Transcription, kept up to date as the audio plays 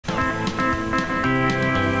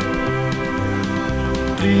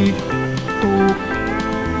3, 2,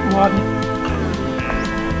 1.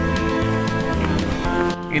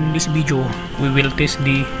 In this video, we will test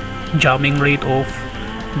the jamming rate of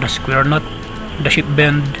the square nut, the sheet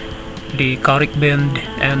bend, the Carrick bend,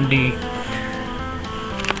 and the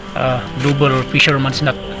double Fisherman's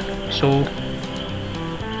nut. So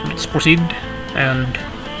let's proceed, and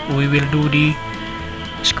we will do the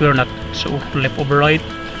square nut. So left over right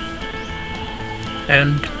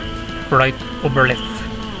and right over left.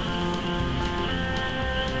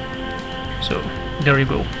 So there you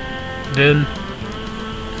go. Then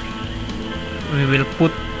we will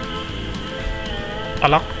put a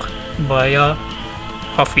lock via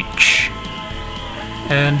half hitch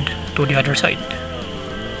and to the other side.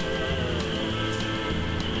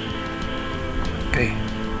 Okay,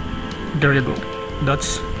 there you go.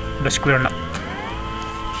 That's the square nut.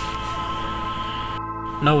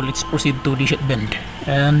 Now let's proceed to the sheet bend,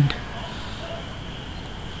 and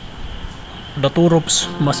the two ropes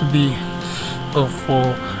must be of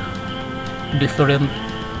different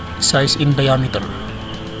size in diameter.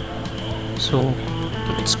 So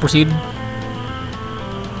let's proceed.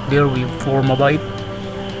 There we form a bight,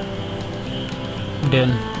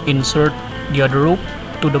 then insert the other rope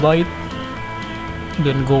to the bight,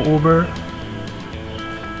 then go over,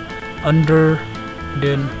 under,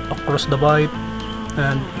 then across the bight,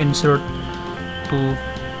 and insert to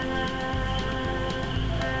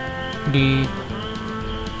the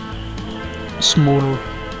smaller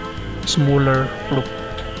loop.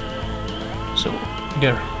 So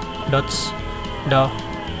there, that's the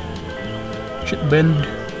sheet bend.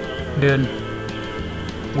 Then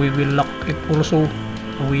we will lock it also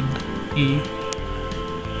with a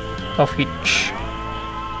half hitch,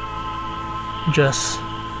 just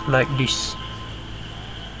like this,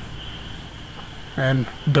 and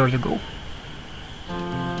there you go.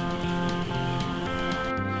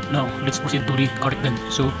 Now let's proceed to the Carrick bend.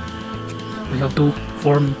 So we have to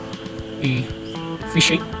form a fish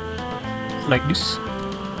shape like this.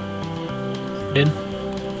 Then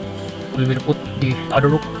we will put the other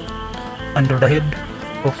rope under the head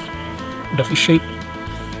of the fish shape.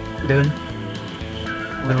 Then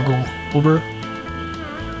we'll go over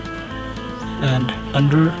and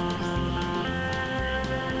under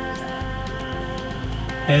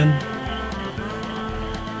and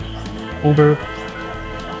over,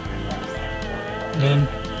 then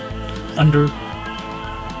under,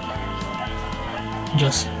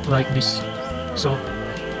 just like this. So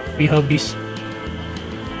we have this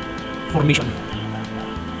formation.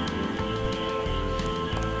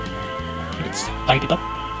 Let's tighten it up.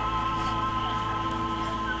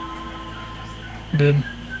 Then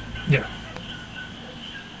there.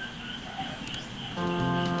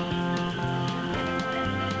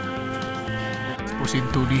 Let's proceed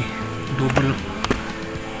to the double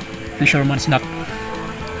Fisherman's nut,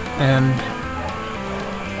 and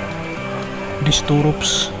these two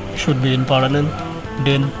ropes should be in parallel.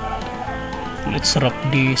 Then let's wrap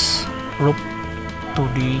this rope to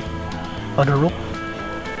the other rope.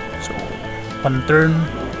 So one turn,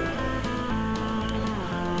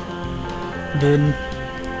 then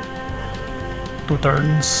two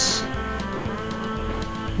turns,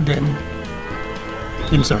 then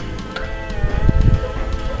insert.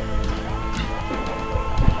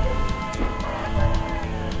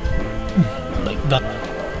 Like that.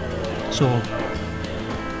 So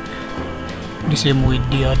the same with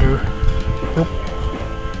the other rope.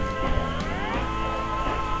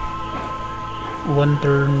 One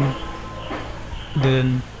turn,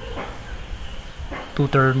 then two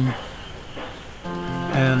turn,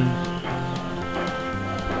 and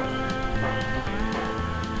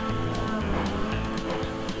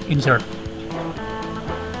insert.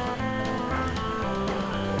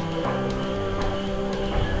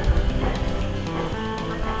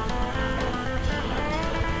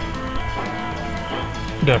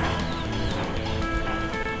 There.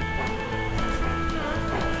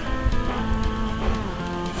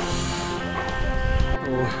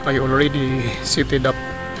 So I already set up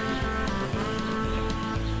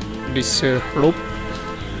this rope,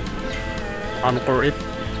 anchor it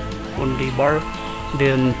on the bar.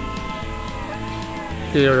 Then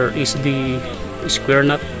here is the square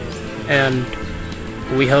nut, and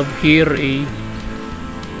we have here a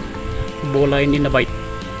bowline in the bight.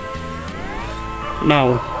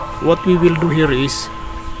 Now what we will do here is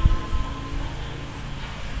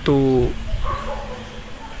to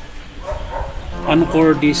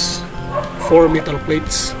anchor these 4 metal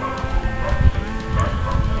plates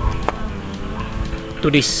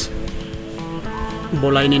to this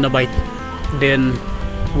bowline in a bight. Then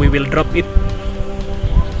we will drop it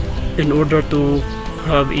in order to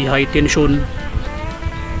have a high tension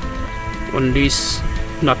on these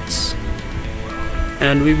nuts,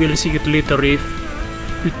 and we will see it later if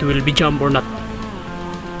it will be jump or not.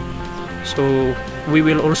 So we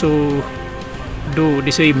will also do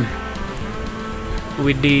the same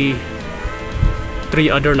with the 3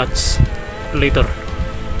 other nuts later.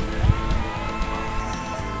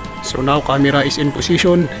 So now camera is in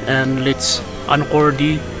position, and let's anchor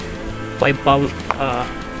the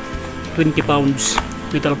 20 pounds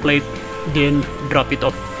metal plate, then drop it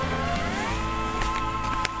off.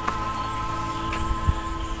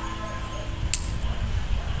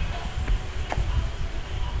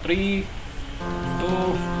 Three,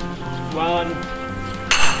 two, one.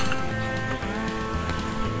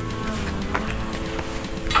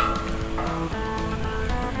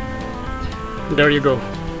 There you go.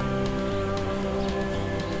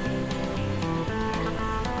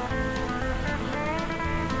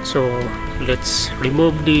 So let's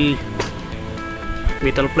remove the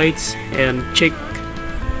metal plates and check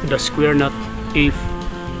the square nut if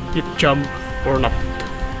it jump or not.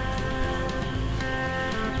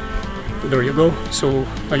 There you go. So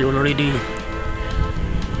I already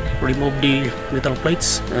removed the metal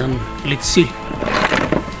plates, and let's see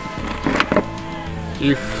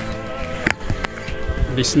if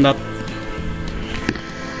this nut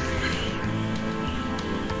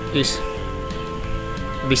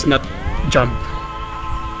jump.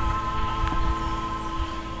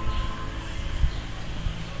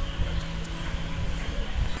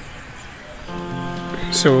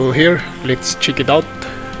 So here, let's check it out.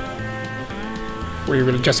 We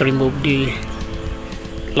will just remove the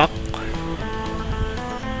lock,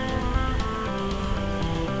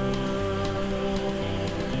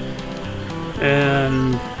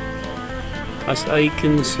 and as I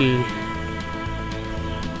can see,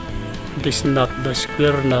 this nut, the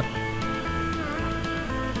square nut,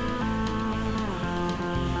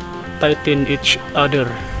 tighten each other.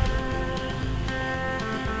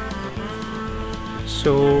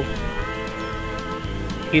 So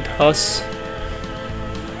it has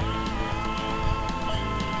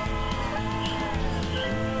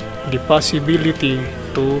the possibility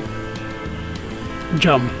to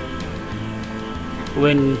jump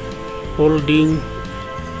when holding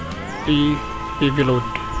a heavy load.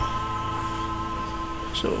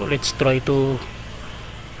 So let's try to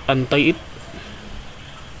untie it.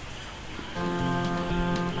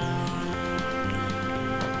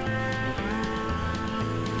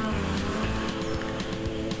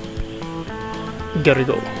 There we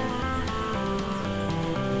go.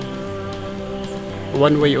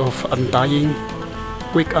 One way of untying,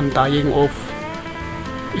 quick untying of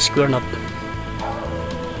square nut.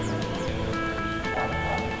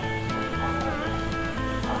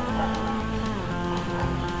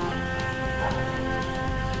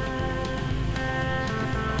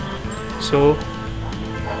 So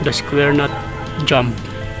the square nut jump.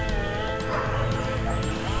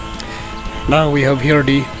 Now we have here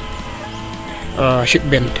the ship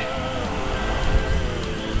bend.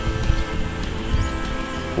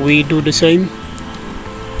 We do the same,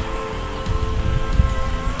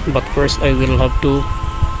 but first I will have to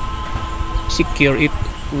secure it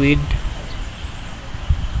with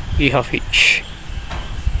a half hitch.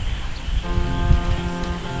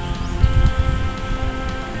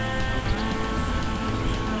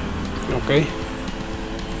 Okay.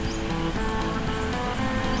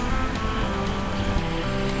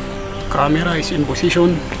 Camera is in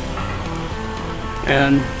position,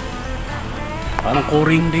 and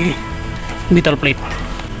anchoring the metal plate.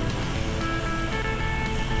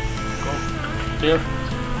 Go. There.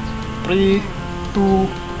 3, 2,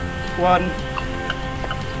 1.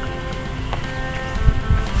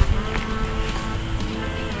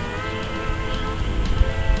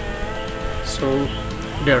 So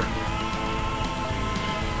there.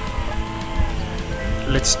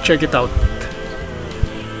 Let's check it out.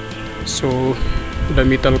 So the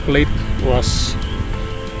metal plate was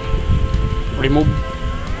removed,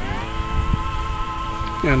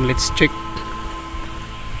 and let's check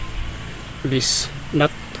this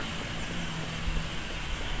nut.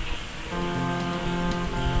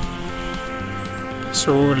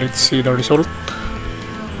 So let's see the result.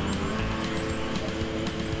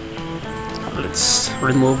 Let's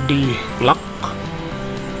remove the lock,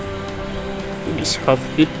 this half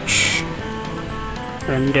hitch,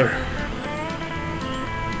 and there.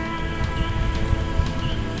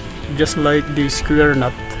 Just like the square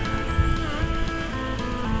nut,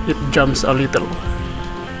 it jumps a little.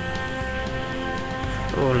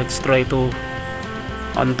 So let's try to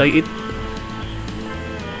untie it.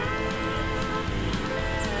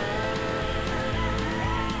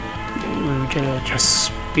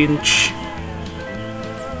 just pinch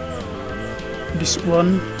this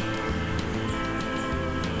one.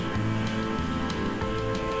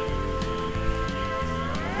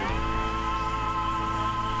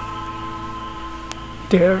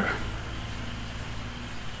 There.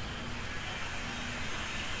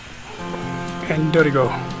 And there you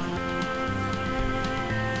go.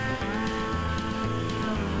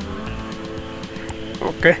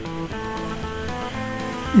 Okay.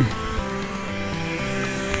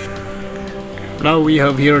 Now we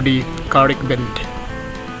have here the Carrick bend.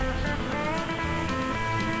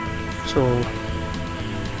 So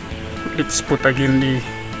let's put again the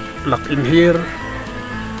lock in here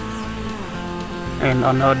and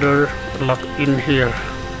another lock in here.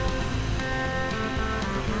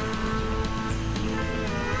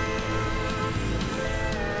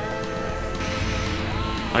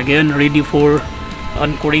 Again, ready for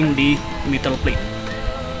anchoring the metal plate.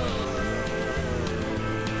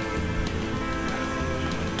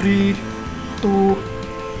 3, 2,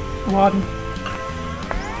 1.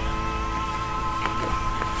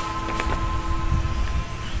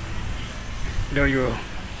 There you go.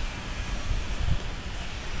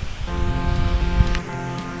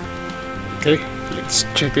 Okay, let's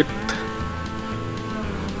check it.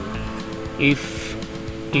 If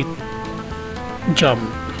it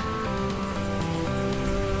jumped.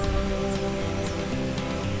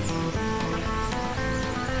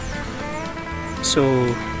 So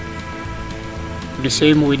the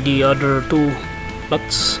same with the other two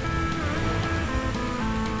nuts.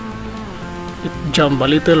 It jumped a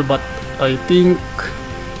little, but I think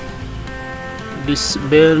this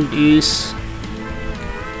bend is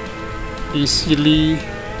easily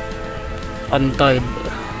untied.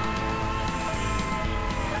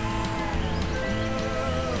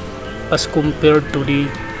 As compared to the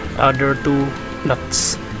other two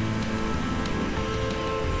nuts.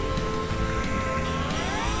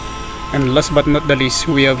 And last but not the least,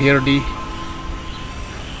 we have here the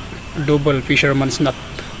double fisherman's nut.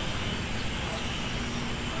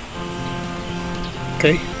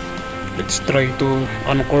 Okay, let's try to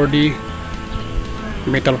anchor the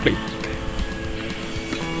metal plate.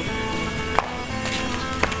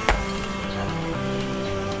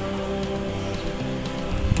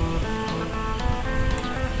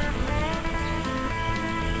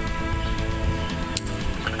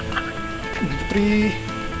 Three,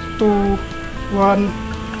 2, 1.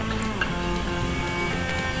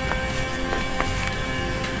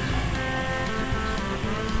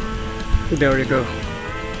 There you go.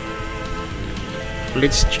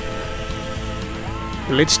 Let's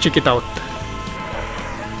check it out.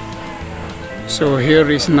 So here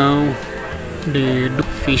is now the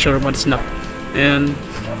fisherman's nut, and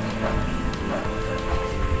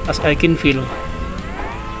as I can feel,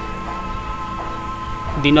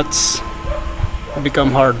 the nuts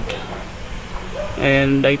become hard,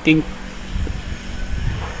 and I think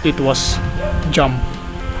it was jump.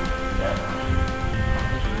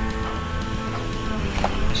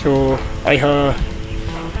 So I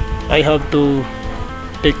have to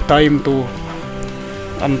take time to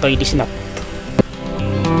untie this nut.